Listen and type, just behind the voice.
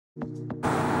7th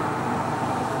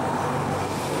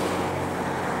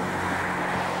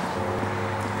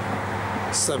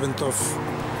of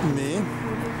May,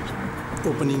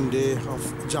 opening day of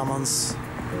Zaman's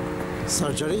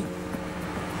surgery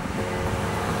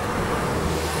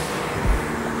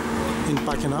in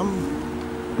Pakenham.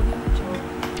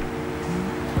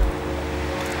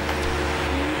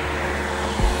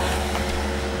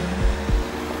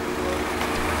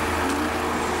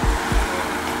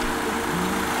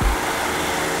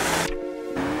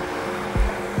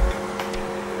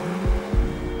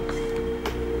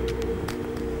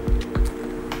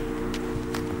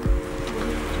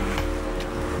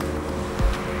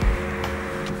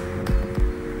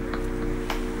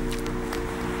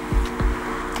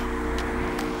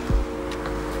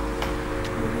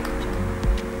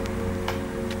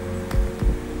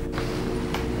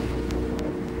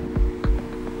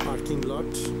 Parking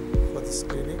lot for this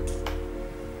clinic.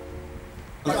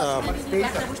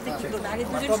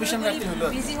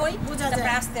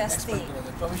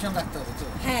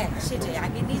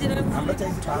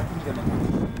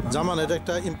 Zaman, এটা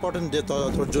একটা important day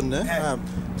তোর জন্য।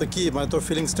 তো কি মানে তোর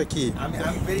ফিলিংসটা কি? I'm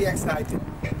very excited.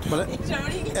 মানে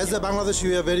as a Bangladesh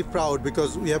we are very proud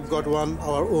because we have got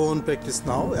our own practice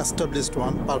now, established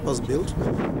one, purpose built.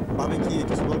 ভাবে কি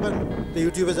কিছু বলবেন?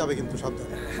 ইউটিউবে যাবে কিন্তু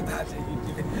সাবধানে।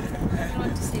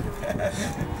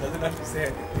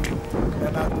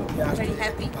 Very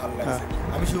happy.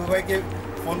 আমি শুভ ভাইকে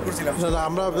ফোন করছিলাম। না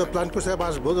আমরা প্ল্যান করছি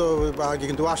আসবো আগে,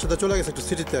 কিন্তু আসতে চলে গেছে একটু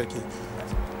সিটিতে আর কি।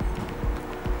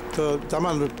 তো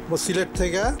জামান সিলেট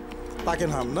থেকে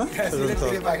পাকেনহাম না? এটা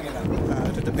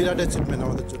একটা বিরাট অ্যাচিভমেন্ট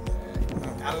আমাদের জন্য।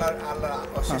 আল্লাহ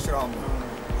অশেষ রহমত।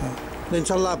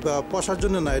 ইনশাল্লাহ পয়সার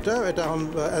জন্য না, এটা এখন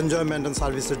এনজয়মেন্ট অ্যান্ড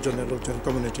সার্ভিসের জন্য লোকজন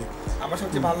কমিউনিটি। আমার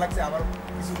সবচেয়ে ভালো লাগছে, আমার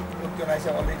কিছু লোকজন আছে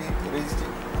অলরেডি রেজিস্ট্রি।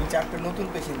 আমি 4টা নতুন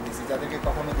পেশেন্ট দিয়েছি যাদেরকে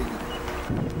কখনো দেখি।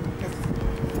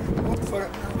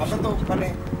 আমরা তো মানে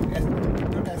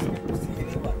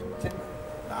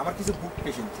আমার কিছু বুক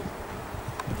পেশেন্ট ছিল।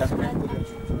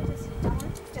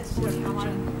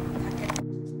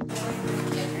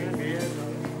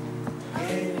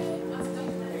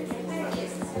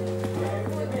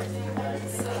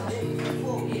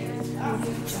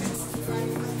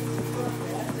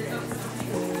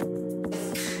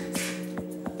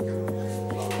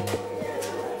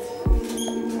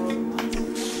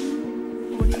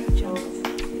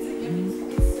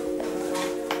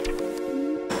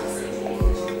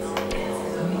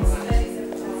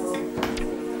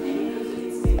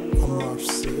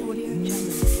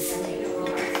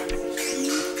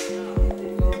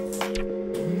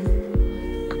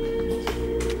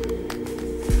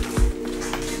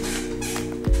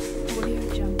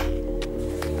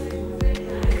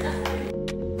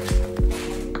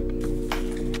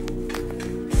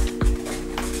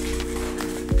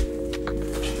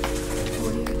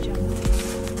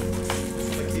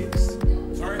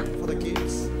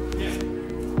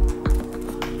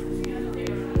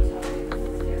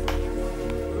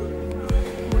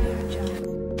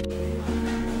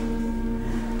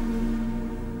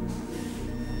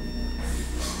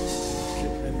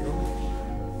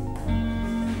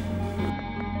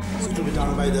 To be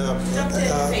done by the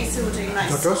Dr.Nafisun will do most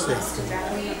doctors, of that.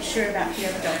 I'm not sure about the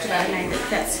other doctor, but I know that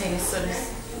that's his sort of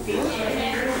field.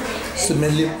 So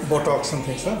mainly Botox and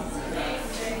things, huh?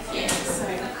 Yeah, so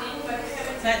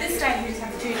at this stage we just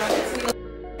have 2 doctors.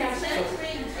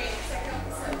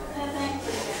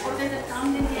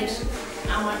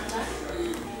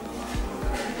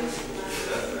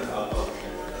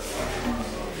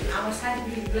 আমার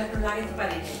সার্টিফিকেটগুলো এখন লাগাতে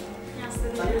পারি না।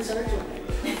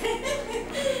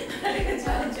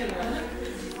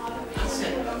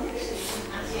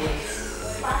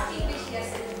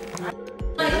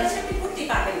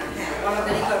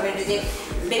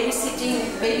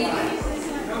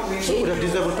 ওটা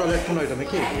disable toilet নয় এটা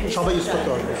নাকি? সবাই ইউজ করতে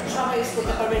পারবে? সবাই ইউজ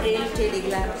করতে পারবে, রেল টেল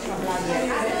এগুলা সব লাগিয়ে।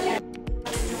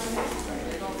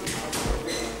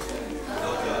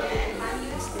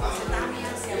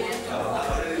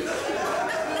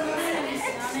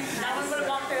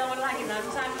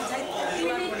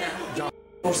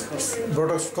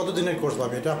 Botox কত দিনের কোর্স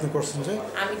পাবে এটা আপনি করছেন যে?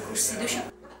 আমি করছি 200।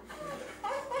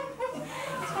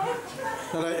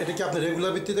 না এটা কি আপনি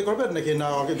রেগুলার ভিত্তিতে করবেন নাকি না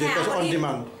আগে অন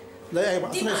ডিমান্ড?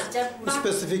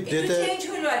 স্পেসিফিক ডেটে চেঞ্জ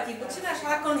হলো আর কি, বুঝছেন না,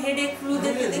 সারাক্ষণ হেডেক ফ্লু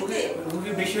দেখতে দেখতে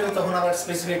রোগী বেশি হলে তখন আবার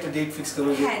স্পেসিফিক একটা ডেট ফিক্স করব।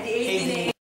 হ্যাঁ এই দিনে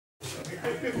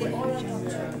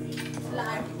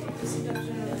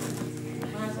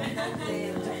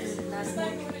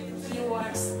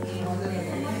keywords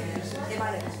de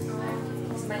manera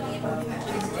es maniera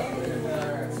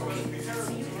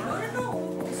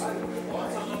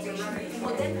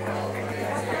moderna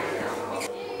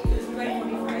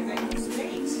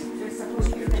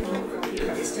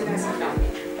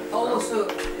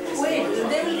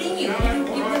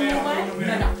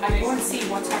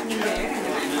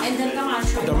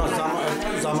এটা আমার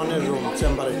জামানের রুম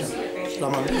চেম্বার এটা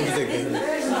জামান উঠে দেখবে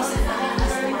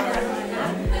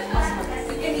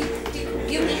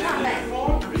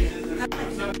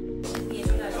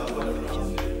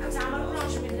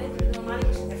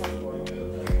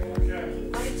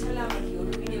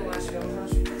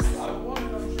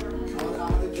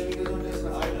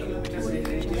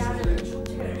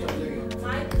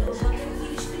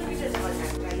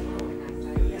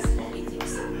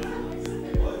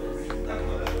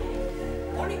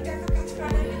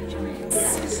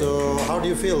So, how do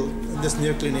you feel in this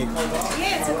new clinic?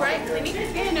 Yeah, it's a great clinic.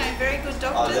 Yeah, no, very good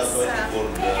doctors.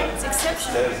 It's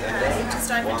exceptional. It just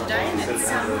opened today, and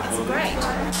it's great.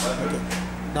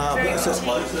 Now, so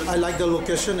I like the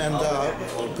location and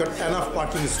got enough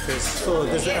parking space. So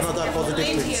there's another positive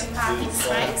thing. Plenty of parking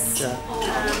space. Yeah.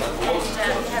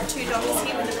 And we have 2 doctors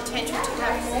here with the potential to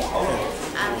have more.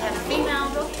 We have a female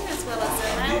doctor as well as a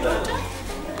male doctor.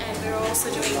 And we're also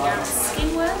doing skin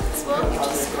work as well, which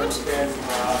is good.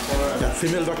 Yeah,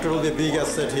 female doctor will be a big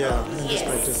asset here in this Yes,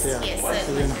 practice. Yeah, yes,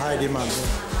 it's in high demand. We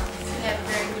have a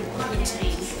very good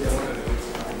team.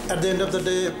 At the end of the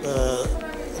day,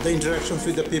 the interactions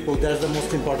with the people, that's the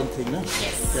most important thing, no?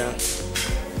 Yes. Yeah.